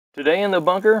Today in the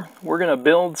bunker, we're going to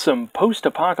build some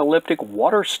post-apocalyptic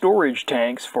water storage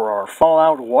tanks for our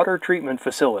Fallout water treatment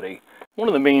facility. One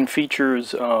of the main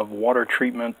features of water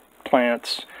treatment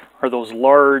plants are those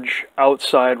large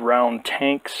outside round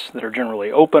tanks that are generally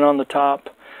open on the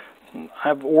top.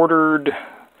 I've ordered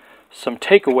some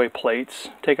takeout plates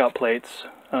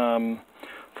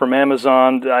from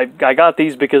Amazon. I got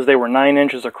these because they were 9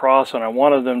 inches across and I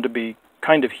wanted them to be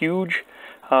kind of huge.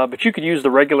 But you could use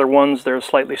the regular ones. They're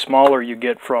slightly smaller you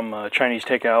get from Chinese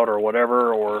takeout or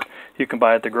whatever, or you can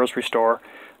buy at the grocery store.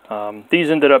 These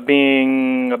ended up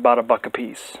being about $1 a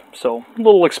piece. So a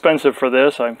little expensive for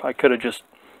this. I could have just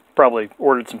probably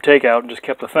ordered some takeout and just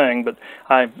kept the thing, but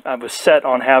I was set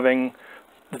on having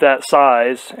that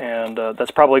size, and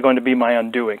that's probably going to be my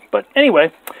undoing. But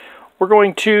anyway, we're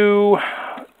going to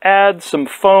add some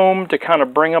foam to kind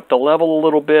of bring up the level a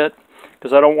little bit,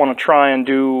 because I don't want to try and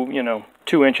do,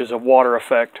 2 inches of water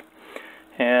effect.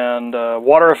 And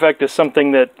water effect is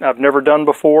something that I've never done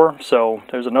before, so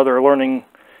there's another learning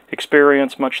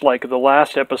experience, much like the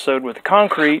last episode with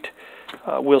concrete.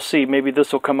 We'll see, maybe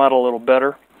this will come out a little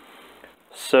better.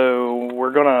 So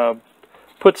we're gonna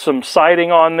put some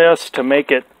siding on this to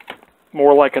make it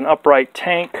more like an upright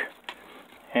tank,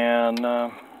 and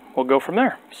we'll go from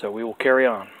there. So we will carry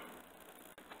on.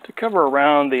 To cover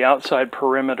around the outside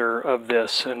perimeter of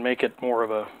this and make it more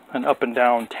of an up and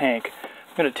down tank,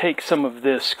 I'm going to take some of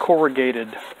this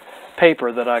corrugated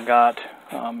paper that I got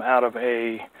out of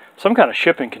some kind of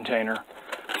shipping container.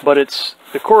 But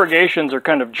the corrugations are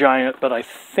kind of giant, but I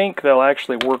think they'll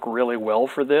actually work really well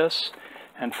for this.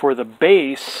 And for the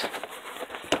base,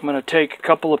 I'm going to take a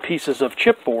couple of pieces of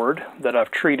chipboard that I've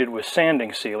treated with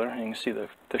sanding sealer. You can see the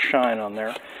shine on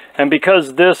there. And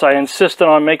because I insisted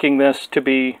on making this to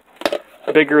be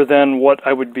bigger than what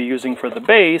I would be using for the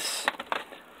base,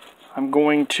 I'm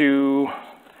going to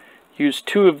use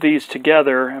 2 of these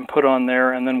together and put on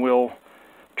there, and then we'll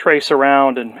trace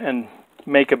around and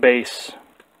make a base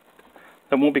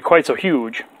that won't be quite so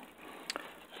huge.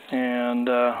 And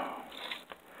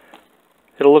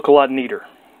it'll look a lot neater.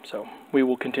 So we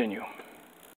will continue.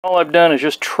 All I've done is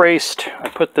just traced. I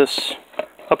put this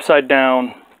upside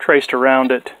down, traced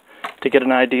around it to get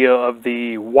an idea of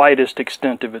the widest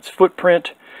extent of its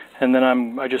footprint, and then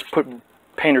I just put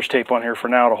painter's tape on here for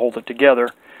now to hold it together.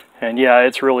 And yeah,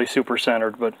 it's really super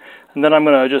centered. And then I'm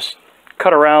going to just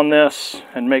cut around this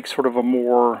and make sort of a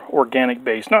more organic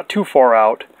base. Not too far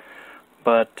out,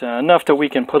 but enough that we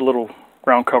can put a little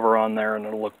ground cover on there and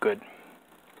it'll look good.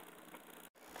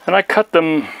 And I cut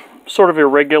them sort of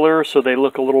irregular so they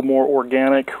look a little more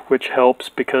organic, which helps,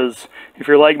 because if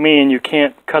you're like me and you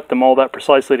can't cut them all that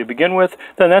precisely to begin with,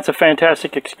 then that's a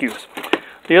fantastic excuse.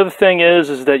 The other thing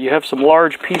is that you have some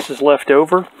large pieces left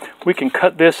over. We can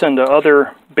cut this into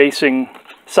other basing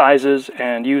sizes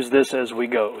and use this as we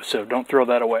go, so don't throw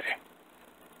that away.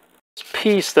 This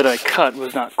piece that I cut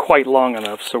was not quite long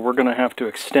enough, so we're going to have to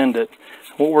extend it.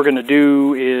 What we're going to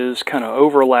do is kind of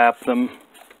overlap them,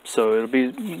 so it'll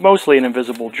be mostly an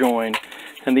invisible join.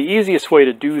 And the easiest way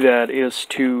to do that is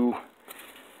to,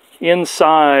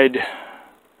 inside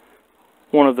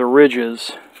one of the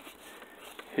ridges,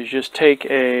 is just take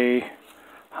a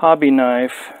hobby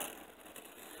knife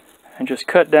and just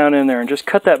cut down in there and just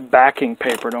cut that backing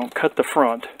paper, don't cut the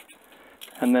front.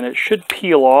 And then it should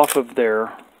peel off of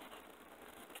there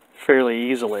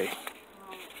fairly easily.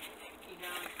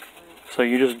 So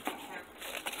you just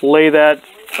lay that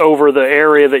over the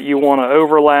area that you want to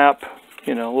overlap,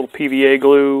 a little PVA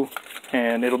glue,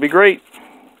 and it'll be great.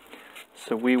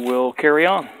 So we will carry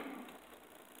on.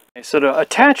 Okay, so to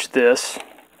attach this,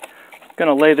 I'm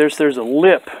going to lay there's a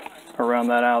lip around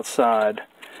that outside,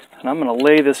 and I'm going to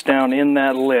lay this down in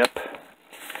that lip,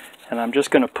 and I'm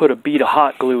just going to put a bead of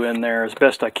hot glue in there as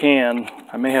best I can.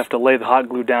 I may have to lay the hot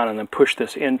glue down and then push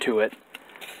this into it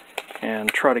and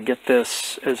try to get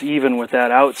this as even with that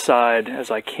outside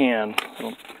as I can.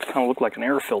 It'll kind of look like an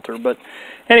air filter, but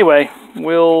anyway,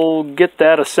 we'll get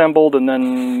that assembled and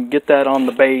then get that on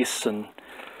the base, and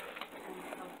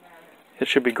it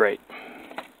should be great.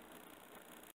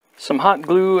 Some hot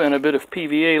glue and a bit of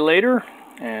PVA later,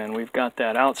 and we've got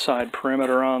that outside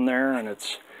perimeter on there, and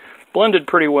it's blended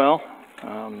pretty well.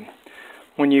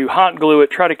 When you hot glue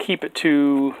it, try to keep it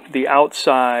to the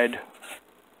outside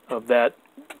of that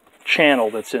channel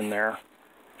that's in there,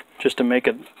 just to make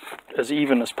it as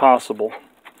even as possible.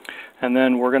 And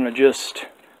then we're going to just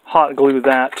hot glue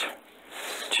that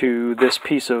to this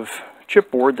piece of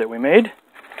chipboard that we made.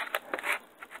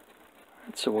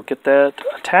 So we'll get that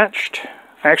attached.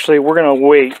 Actually, we're going to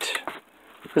wait.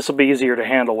 This will be easier to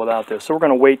handle without this, so we're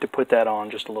going to wait to put that on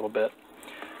just a little bit.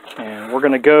 And we're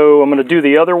going to go, I'm going to do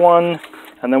the other one,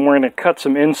 And then we're going to cut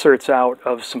some inserts out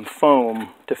of some foam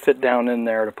to fit down in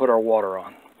there to put our water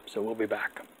on. So we'll be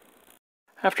back.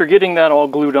 After getting that all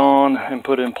glued on and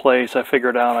put in place, I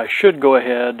figured out I should go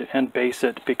ahead and base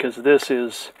it because this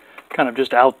is kind of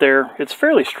just out there. It's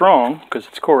fairly strong because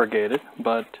it's corrugated,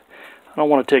 but I don't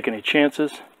want to take any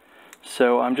chances.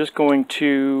 So I'm just going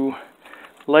to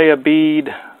lay a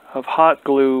bead of hot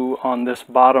glue on this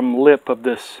bottom lip of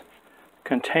this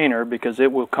container because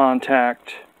it will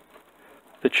contact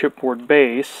the chipboard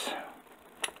base.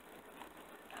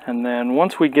 And then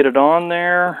once we get it on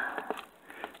there,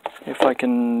 if I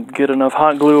can get enough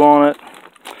hot glue on it,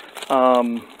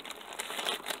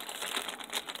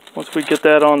 once we get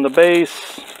that on the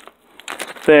base,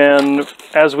 then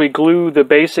as we glue the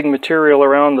basing material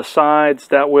around the sides,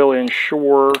 that will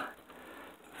ensure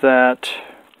that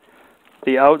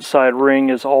the outside ring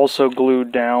is also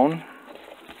glued down.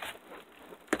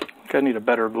 I think I need a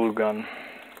better glue gun.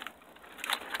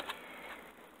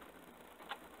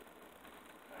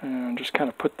 And just kind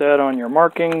of put that on your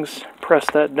markings, press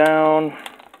that down.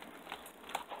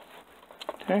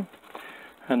 Okay.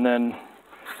 And then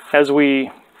as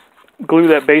we glue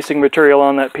that basing material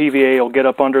on that PVA, it'll get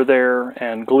up under there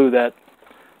and glue that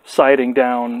siding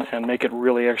down and make it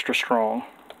really extra strong.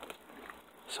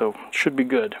 So it should be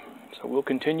good. So we'll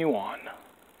continue on.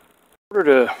 In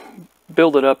order to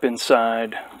build it up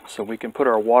inside so we can put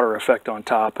our water effect on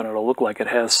top and it'll look like it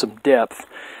has some depth,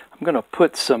 I'm going to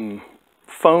put some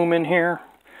foam in here,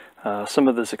 some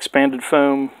of this expanded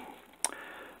foam.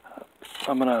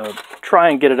 I'm going to try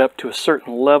and get it up to a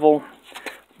certain level.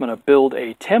 I'm going to build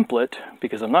a template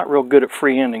because I'm not real good at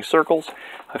freehanding circles.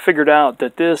 I figured out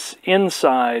that this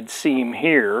inside seam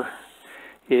here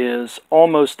is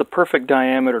almost the perfect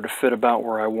diameter to fit about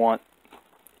where I want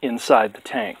inside the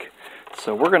tank.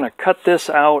 So we're going to cut this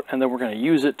out and then we're going to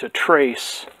use it to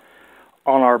trace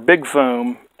on our big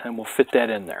foam and we'll fit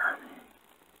that in there.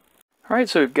 Alright,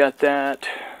 so we've got that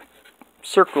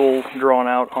circle drawn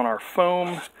out on our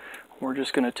foam. We're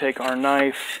just going to take our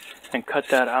knife and cut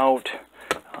that out.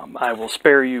 I will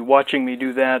spare you watching me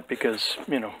do that because,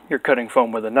 you know, you're cutting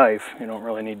foam with a knife. You don't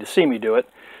really need to see me do it.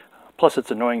 Plus,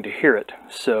 it's annoying to hear it.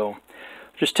 So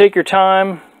just take your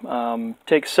time,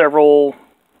 take several,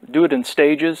 do it in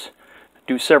stages,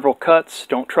 do several cuts.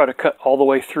 Don't try to cut all the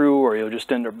way through or you'll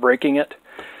just end up breaking it.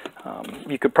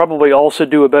 You could probably also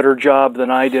do a better job than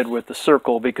I did with the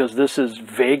circle because this is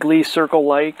vaguely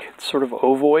circle-like. It's sort of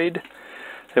ovoid.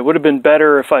 It would have been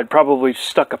better if I'd probably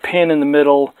stuck a pin in the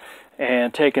middle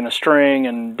and taken a string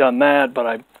and done that, but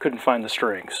I couldn't find the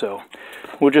string. So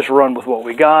we'll just run with what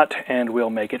we got and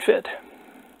we'll make it fit.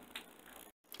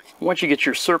 Once you get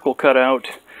your circle cut out,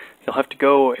 you'll have to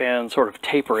go and sort of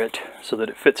taper it so that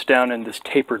it fits down in this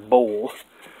tapered bowl.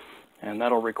 And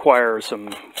that'll require some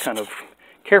kind of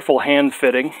careful hand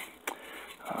fitting.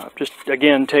 Just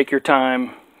again, take your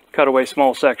time, cut away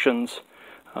small sections.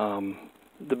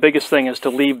 The biggest thing is to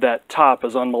leave that top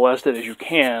as unmolested as you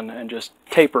can and just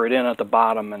taper it in at the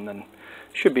bottom and then you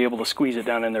should be able to squeeze it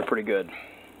down in there pretty good.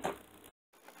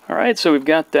 Alright, so we've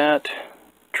got that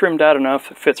trimmed out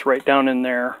enough. It fits right down in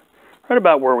there, right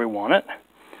about where we want it.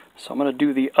 So I'm going to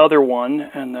do the other one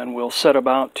and then we'll set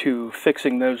about to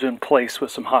fixing those in place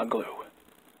with some hot glue.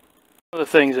 One of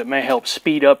the things that may help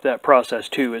speed up that process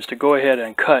too is to go ahead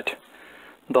and cut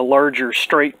the larger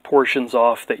straight portions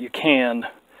off that you can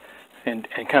and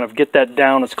kind of get that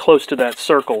down as close to that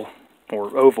circle or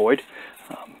ovoid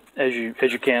as you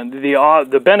can.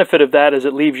 The benefit of that is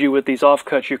it leaves you with these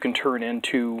offcuts you can turn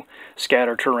into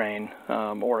scatter terrain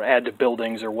or add to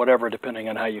buildings or whatever depending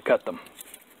on how you cut them.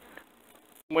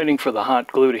 Waiting for the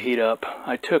hot glue to heat up,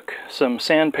 I took some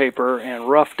sandpaper and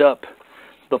roughed up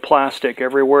the plastic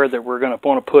everywhere that we're going to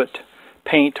want to put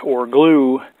paint or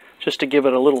glue just to give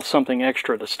it a little something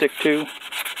extra to stick to.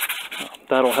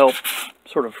 That'll help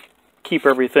sort of keep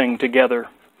everything together.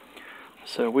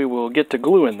 So we will get to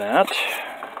gluing that.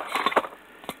 I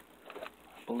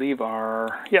believe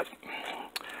our, yep,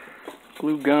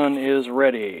 glue gun is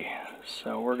ready.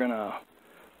 So we're going to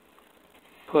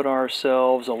put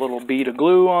ourselves a little bead of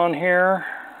glue on here.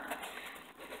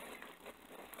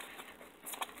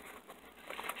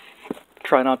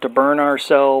 Try not to burn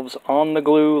ourselves on the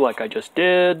glue like I just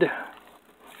did.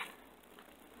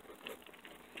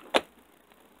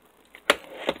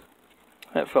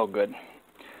 That felt good.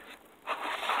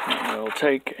 And we'll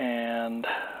take and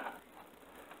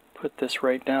put this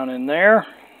right down in there.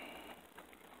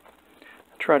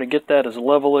 Try to get that as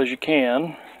level as you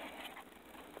can.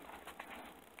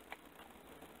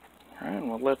 Alright, and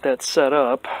we'll let that set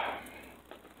up.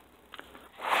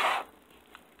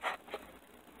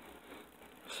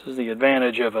 This is the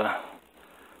advantage of a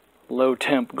low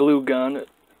temp glue gun.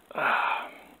 So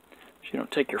you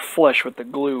don't take your flesh with the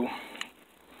glue.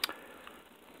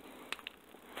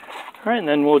 Alright, and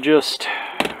then we'll just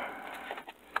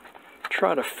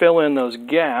try to fill in those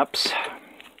gaps.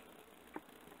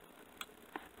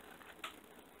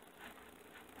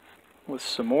 With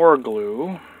some more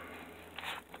glue.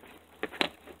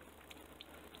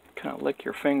 Kind of lick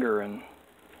your finger and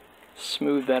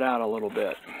smooth that out a little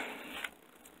bit.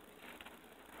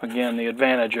 Again, the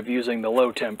advantage of using the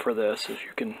low temp for this is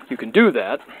you can do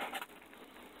that.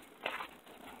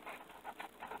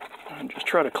 And just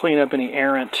try to clean up any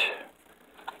errant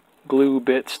glue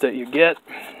bits that you get.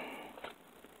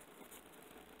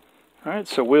 Alright,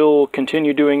 so we'll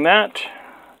continue doing that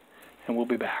and we'll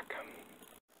be back.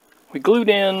 We glued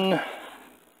in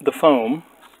the foam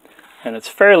and it's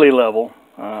fairly level.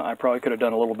 I probably could have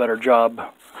done a little better job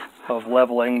of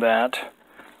leveling that,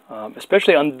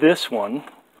 especially on this one.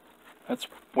 That's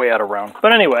way out of round.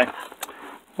 But anyway,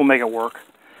 we'll make it work.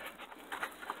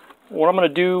 What I'm going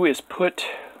to do is put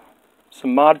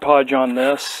some Mod Podge on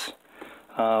this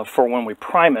for when we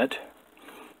prime it.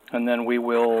 And then I'm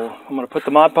going to put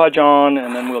the Mod Podge on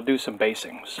and then we'll do some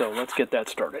basing. So let's get that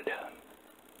started.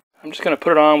 I'm just going to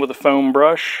put it on with a foam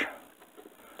brush.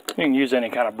 You can use any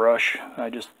kind of brush. I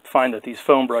just find that these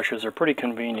foam brushes are pretty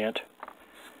convenient.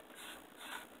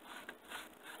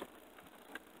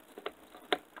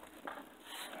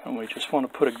 And we just want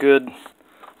to put a good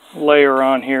layer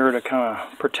on here to kind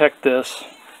of protect this.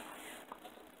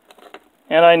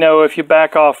 And I know if you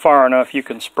back off far enough, you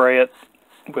can spray it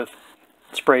with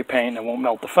spray paint and it won't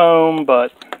melt the foam,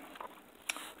 but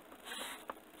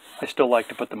I still like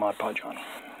to put the Mod Podge on.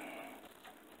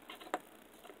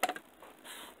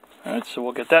 Alright, so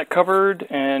we'll get that covered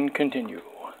and continue.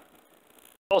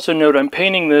 Also note I'm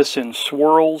painting this in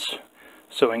swirls,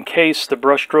 so in case the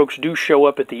brush strokes do show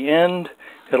up at the end,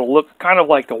 it'll look kind of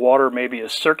like the water maybe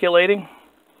is circulating.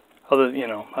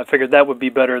 I figured that would be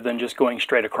better than just going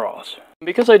straight across.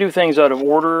 Because I do things out of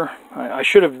order, I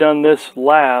should have done this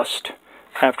last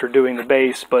after doing the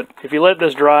base, but if you let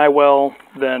this dry well,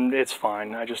 then it's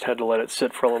fine. I just had to let it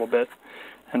sit for a little bit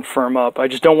and firm up. I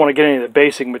just don't want to get any of the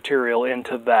basing material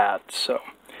into that. So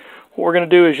what we're going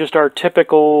to do is just our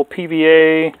typical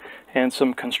PVA and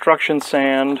some construction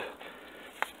sand.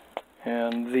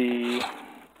 And the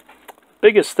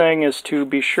biggest thing is to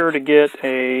be sure to get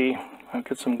I'll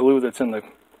get some glue that's in the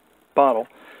bottle.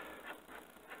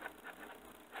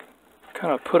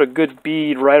 Kind of put a good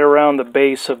bead right around the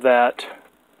base of that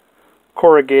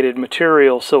corrugated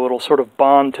material so it'll sort of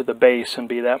bond to the base and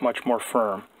be that much more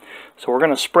firm. So we're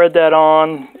going to spread that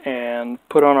on and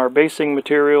put on our basing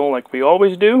material like we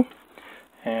always do,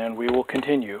 and we will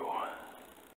continue.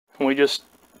 And we just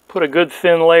put a good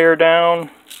thin layer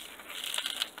down,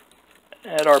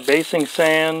 add our basing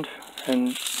sand,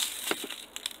 and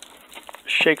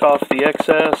shake off the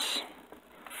excess.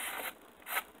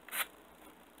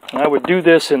 And I would do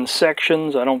this in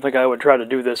sections. I don't think I would try to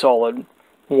do this all in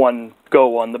one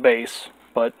go on the base,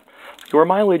 but your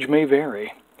mileage may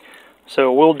vary.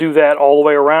 So we'll do that all the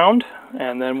way around,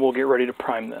 and then we'll get ready to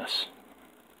prime this.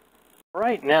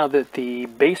 Alright, now that the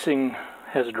basing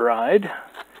has dried,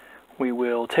 we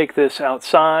will take this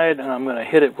outside, and I'm going to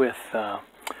hit it with a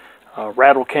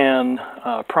rattle can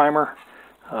primer,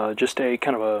 just a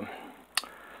kind of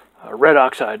a red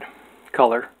oxide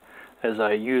color, as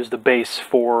I use the base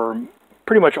for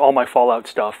pretty much all my Fallout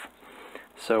stuff.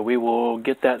 So we will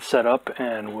get that set up,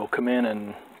 and we'll come in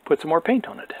and put some more paint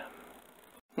on it.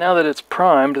 Now that it's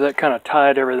primed, that kind of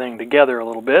tied everything together a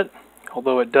little bit,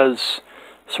 although it does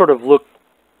sort of look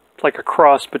like a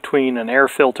cross between an air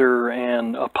filter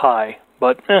and a pie,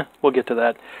 but we'll get to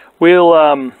that. We're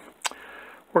going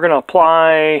to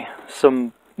apply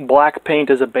some black paint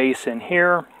as a base in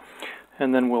here,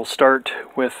 and then we'll start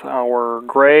with our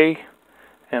gray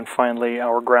and finally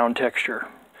our ground texture.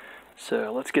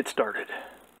 So let's get started.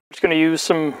 I'm just going to use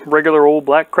some regular old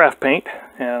black craft paint,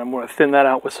 and I'm going to thin that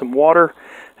out with some water,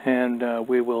 and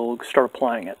we will start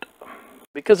applying it.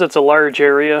 Because it's a large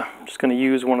area, I'm just going to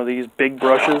use one of these big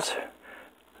brushes.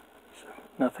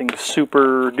 Nothing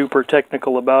super duper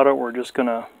technical about it. We're just going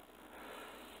to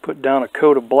put down a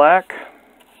coat of black.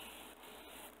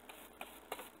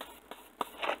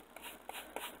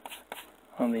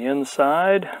 On the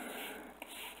inside.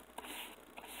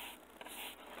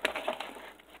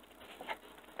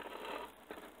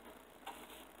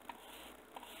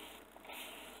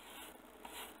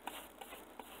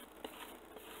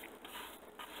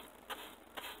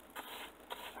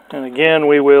 And again,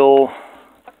 we will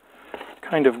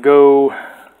kind of go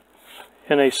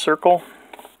in a circle.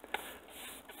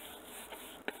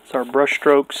 So our brush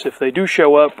strokes, if they do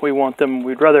show up, we'd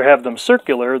rather have them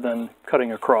circular than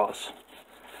cutting across.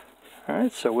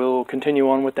 Alright, so we'll continue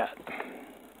on with that.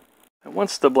 And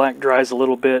once the black dries a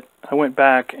little bit, I went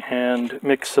back and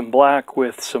mixed some black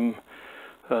with some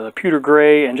pewter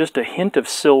gray and just a hint of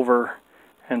silver,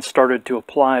 and started to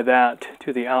apply that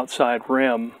to the outside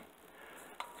rim.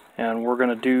 And we're going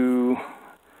to do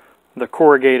the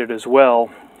corrugated as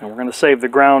well. And we're going to save the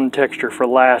ground texture for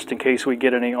last in case we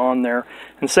get any on there.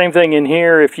 And same thing in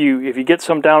here, if you get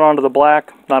some down onto the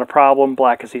black, not a problem.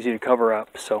 Black is easy to cover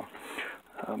up. So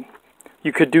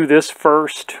you could do this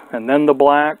first and then the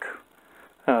black,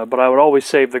 but I would always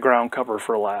save the ground cover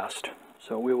for last.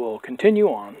 So we will continue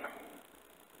on.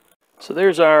 So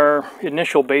there's our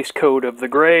initial base coat of the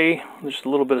gray, just a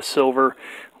little bit of silver.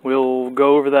 We'll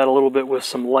go over that a little bit with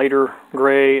some lighter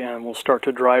gray, and we'll start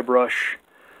to dry brush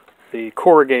the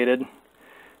corrugated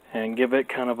and give it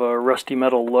kind of a rusty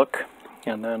metal look,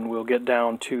 and then we'll get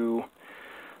down to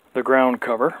the ground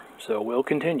cover. So we'll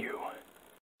continue.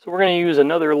 So we're going to use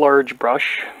another large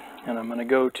brush, and I'm going to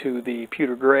go to the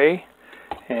pewter gray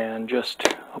and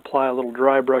just apply a little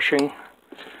dry brushing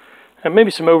and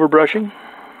maybe some overbrushing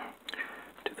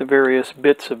to the various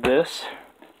bits of this.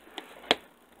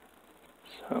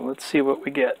 So let's see what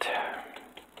we get.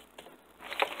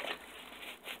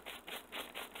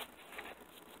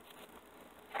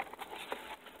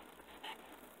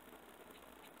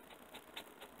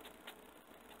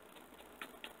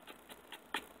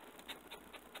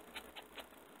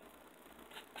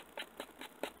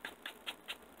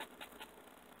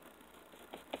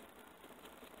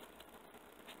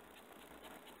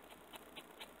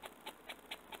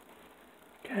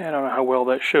 I don't know how well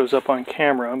that shows up on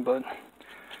camera, but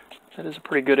that is a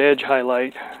pretty good edge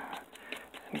highlight.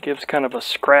 It gives kind of a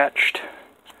scratched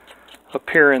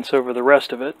appearance over the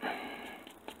rest of it.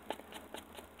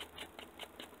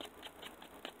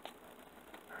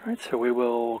 Alright, so we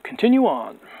will continue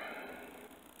on.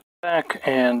 Back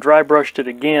and dry brushed it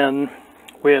again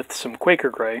with some Quaker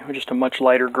gray, just a much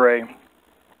lighter gray,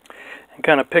 and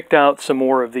kind of picked out some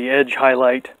more of the edge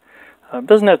highlight.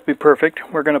 Doesn't have to be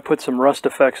perfect. We're going to put some rust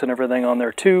effects and everything on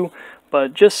there too,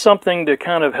 but just something to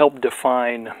kind of help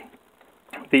define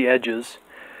the edges.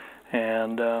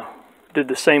 And did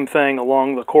the same thing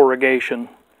along the corrugation.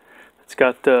 It's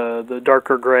got the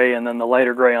darker gray and then the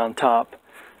lighter gray on top.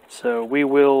 So we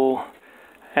will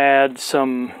add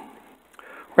some,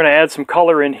 we're going to add some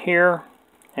color in here,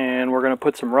 and we're going to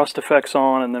put some rust effects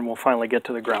on, and then we'll finally get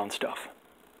to the ground stuff.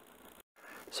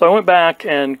 So I went back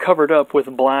and covered up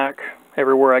with black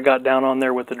everywhere I got down on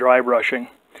there with the dry brushing.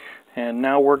 And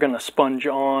now we're going to sponge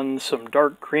on some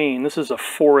dark green. This is a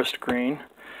forest green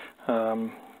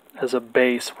as a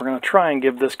base. We're going to try and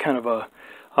give this kind of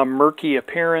a murky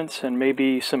appearance and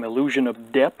maybe some illusion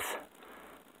of depth.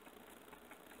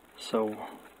 So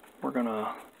we're going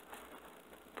to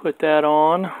put that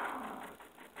on.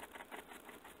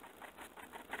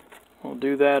 We'll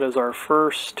do that as our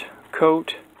first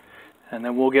coat, and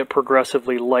then we'll get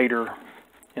progressively lighter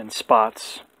in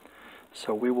spots.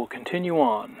 So we will continue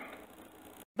on.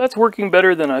 That's working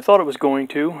better than I thought it was going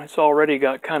to. It's already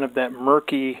got kind of that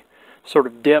murky sort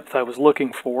of depth I was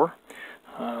looking for.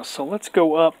 So let's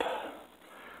go up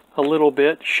a little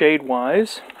bit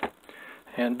shade-wise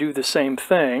and do the same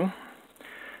thing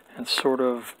and sort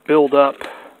of build up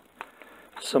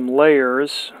some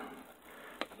layers.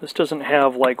 This doesn't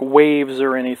have like waves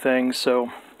or anything,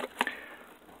 so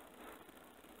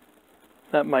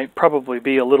that might probably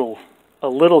be a little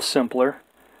simpler,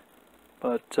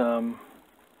 but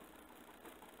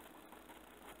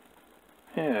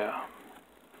yeah.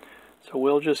 So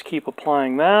we'll just keep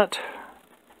applying that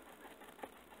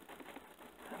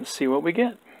and see what we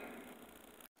get.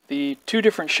 The two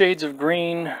different shades of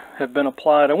green have been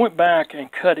applied. I went back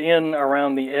and cut in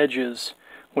around the edges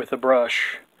with a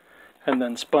brush and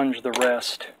then sponged the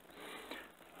rest.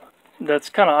 That's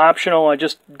kind of optional. I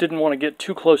just didn't want to get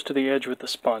too close to the edge with the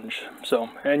sponge. So,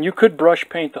 and you could brush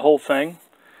paint the whole thing.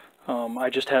 I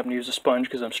just happen to use a sponge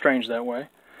because I'm strange that way.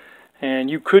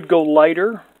 And you could go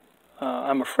lighter.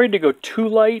 I'm afraid to go too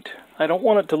light. I don't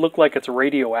want it to look like it's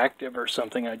radioactive or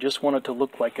something. I just want it to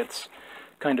look like it's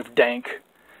kind of dank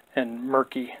and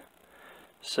murky.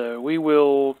 So we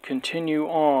will continue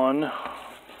on.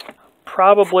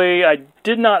 Probably, I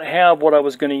did not have what I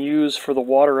was going to use for the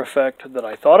water effect that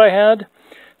I thought I had,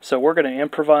 so we're going to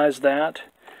improvise that.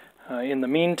 In the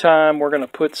meantime, we're going to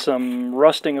put some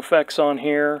rusting effects on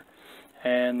here,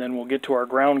 and then we'll get to our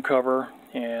ground cover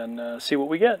and see what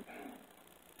we get.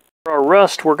 For our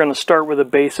rust, we're going to start with a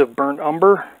base of burnt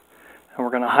umber, and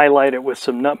we're going to highlight it with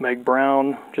some nutmeg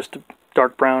brown, just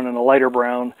dark brown and a lighter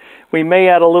brown. We may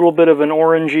add a little bit of an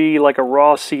orangey, like a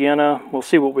raw sienna. We'll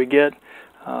see what we get,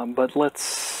 but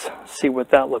let's see what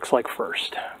that looks like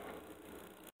first.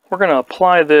 We're going to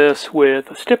apply this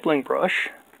with a stippling brush,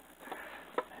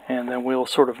 and then we'll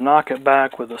sort of knock it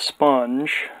back with a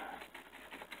sponge.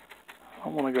 I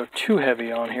don't want to go too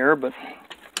heavy on here, but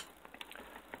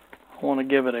I want to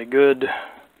give it a good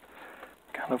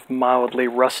kind of mildly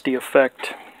rusty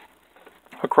effect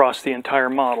across the entire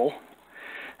model.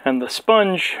 And the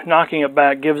sponge, knocking it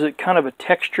back, gives it kind of a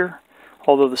texture,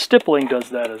 although the stippling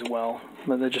does that as well,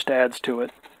 but it just adds to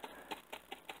it.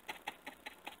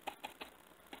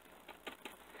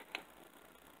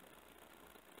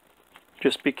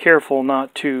 Just be careful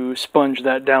not to sponge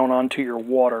that down onto your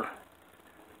water.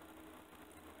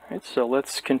 Alright, so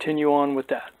let's continue on with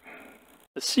that.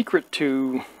 The secret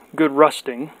to good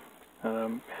rusting,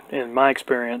 in my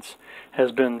experience,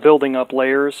 has been building up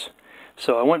layers.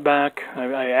 So I went back,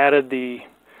 I added the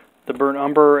burnt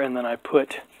umber, and then I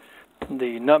put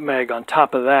the nutmeg on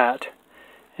top of that,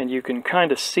 and you can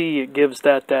kind of see it gives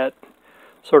that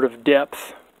sort of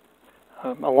depth,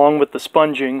 along with the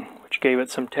sponging, which gave it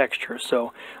some texture.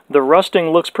 So the rusting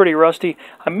looks pretty rusty.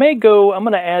 I'm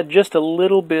going to add just a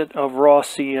little bit of raw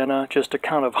sienna just to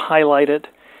kind of highlight it,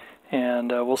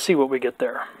 and we'll see what we get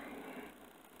there.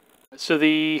 So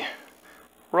the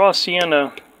raw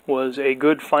sienna was a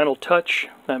good final touch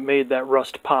that made that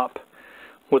rust pop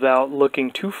without looking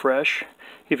too fresh.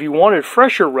 If you wanted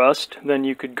fresher rust, then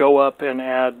you could go up and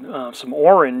add some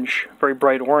orange, very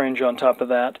bright orange on top of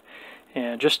that,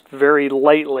 and just very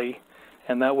lightly,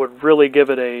 and that would really give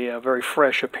it a very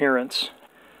fresh appearance.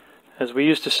 As we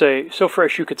used to say, so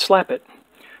fresh you could slap it.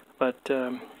 But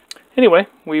anyway,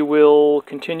 we will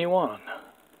continue on.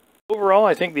 Overall,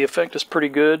 I think the effect is pretty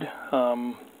good.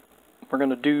 We're going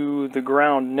to do the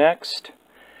ground next,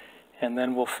 and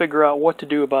then we'll figure out what to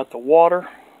do about the water.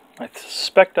 I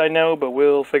suspect I know, but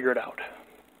we'll figure it out.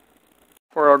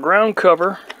 For our ground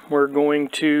cover, we're going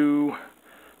to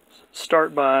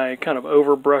start by kind of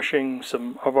overbrushing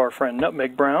some of our friend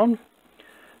nutmeg brown.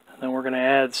 And then we're going to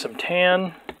add some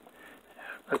tan.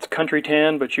 That's country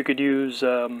tan, but you could use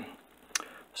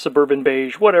suburban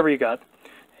beige, whatever you got.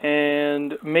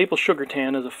 And maple sugar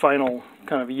tan is a final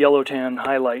kind of yellow tan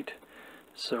highlight.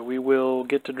 So we will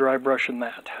get to dry brushing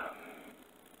that.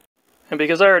 And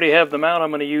because I already have them out, I'm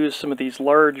going to use some of these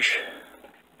large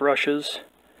brushes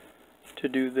to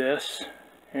do this.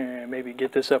 And maybe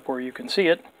get this up where you can see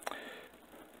it.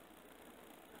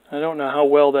 I don't know how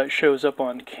well that shows up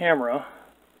on camera,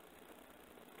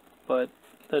 but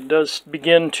that does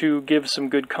begin to give some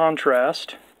good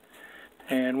contrast.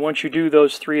 And once you do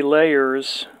those 3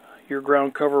 layers, your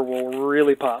ground cover will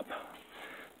really pop.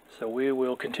 So we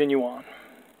will continue on.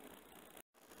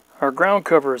 Our ground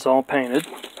cover is all painted,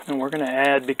 and we're going to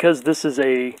add, because this is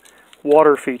a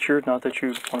water feature, not that you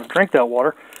want to drink that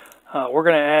water, we're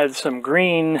going to add some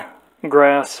green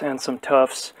grass and some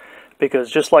tufts,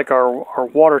 because just like our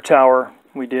water tower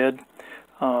we did,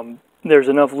 there's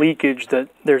enough leakage that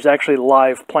there's actually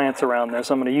live plants around this.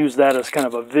 I'm going to use that as kind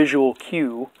of a visual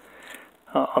cue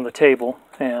on the table,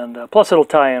 and plus it'll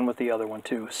tie in with the other one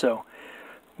too. So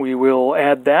we will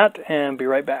add that and be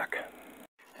right back.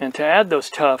 And to add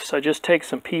those tufts, I just take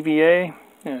some PVA,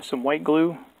 some white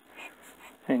glue,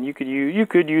 and you could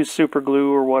use super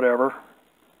glue or whatever,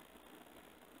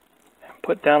 and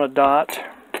put down a dot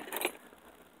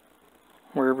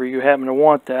wherever you happen to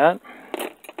want that,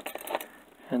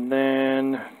 and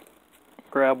then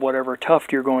grab whatever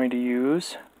tuft you're going to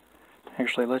use.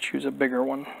 Actually, let's use a bigger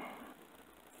one.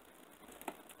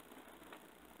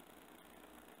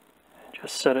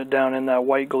 Just set it down in that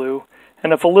white glue.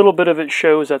 And if a little bit of it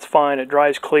shows, that's fine. It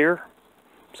dries clear,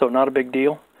 so not a big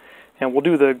deal. And we'll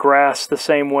do the grass the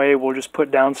same way. We'll just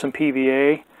put down some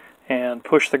PVA and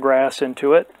push the grass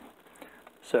into it.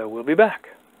 So we'll be back.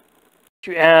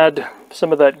 You add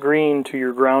some of that green to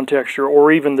your ground texture,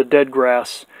 or even the dead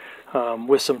grass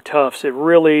with some tufts. It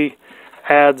really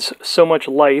adds so much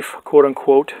life, quote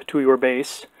unquote, to your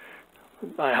base.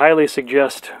 I highly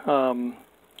suggest,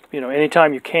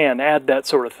 anytime you can, add that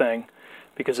sort of thing,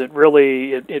 because it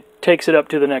really it takes it up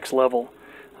to the next level.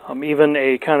 Even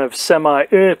a kind of semi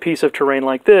piece of terrain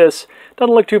like this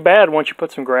doesn't look too bad once you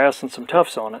put some grass and some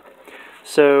tufts on it.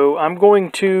 So I'm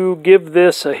going to give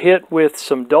this a hit with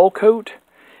some dull coat,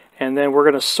 and then we're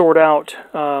going to sort out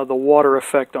the water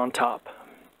effect on top.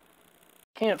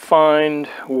 Can't find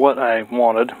what I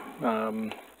wanted,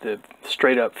 the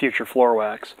straight up Future Floor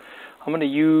Wax. I'm going to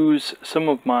use some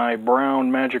of my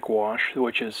brown magic wash,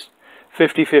 which is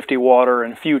 50-50 water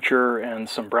and Future and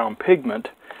some brown pigment.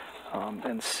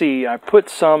 and see. I put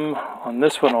some on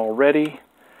this one already,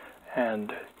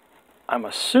 and I'm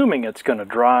assuming it's going to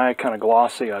dry kind of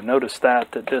glossy. I've noticed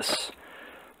that this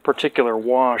particular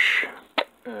wash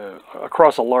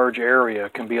across a large area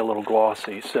can be a little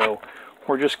glossy. So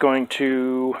we're just going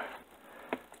to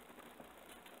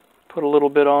put a little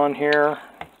bit on here,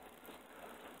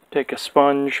 take a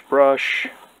sponge brush,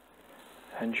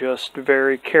 and just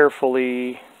very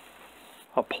carefully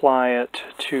apply it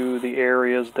to the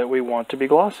areas that we want to be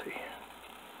glossy.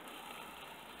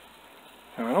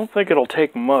 And I don't think it'll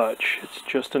take much. It's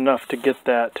just enough to get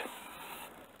that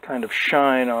kind of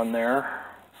shine on there.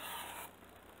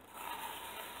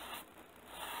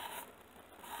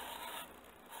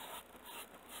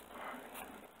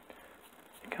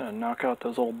 Kind of knock out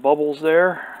those little bubbles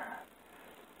there.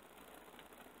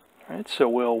 Alright, so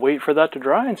we'll wait for that to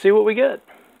dry and see what we get.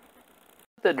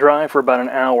 Let that dry for about an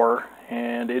hour,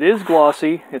 and it is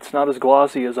glossy. It's not as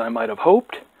glossy as I might have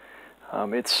hoped.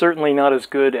 It's certainly not as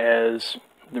good as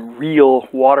the real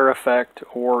water effect,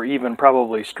 or even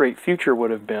probably straight future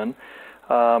would have been.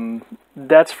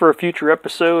 That's for a future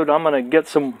episode. I'm going to get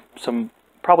some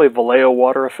probably Vallejo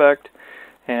water effect,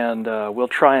 and we'll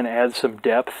try and add some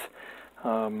depth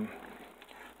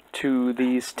to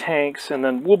these tanks, and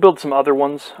then we'll build some other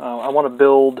ones. I want to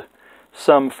build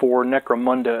some for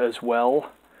Necromunda as well,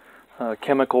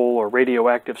 chemical or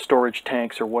radioactive storage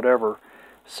tanks or whatever.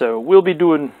 So we'll be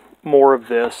doing more of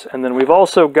this, and then we've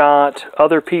also got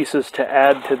other pieces to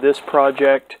add to this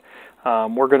project.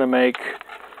 We're going to make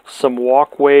some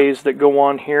walkways that go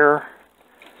on here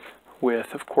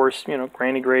with, of course, you know,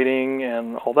 granny grading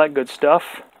and all that good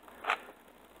stuff.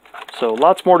 So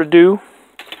lots more to do,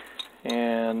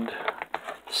 and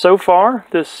so far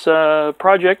this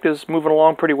project is moving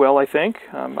along pretty well, I think.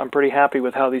 I'm pretty happy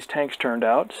with how these tanks turned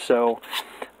out. So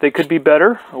they could be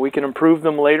better. We can improve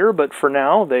them later, but for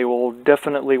now they will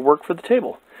definitely work for the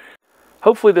table.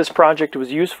 Hopefully this project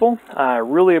was useful. I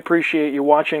really appreciate you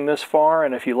watching this far,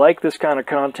 and if you like this kind of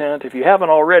content, if you haven't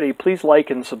already, please like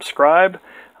and subscribe.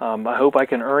 I hope I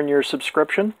can earn your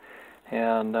subscription,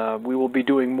 and we will be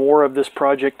doing more of this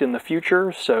project in the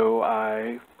future, so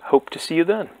I hope to see you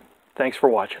then. Thanks for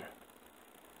watching.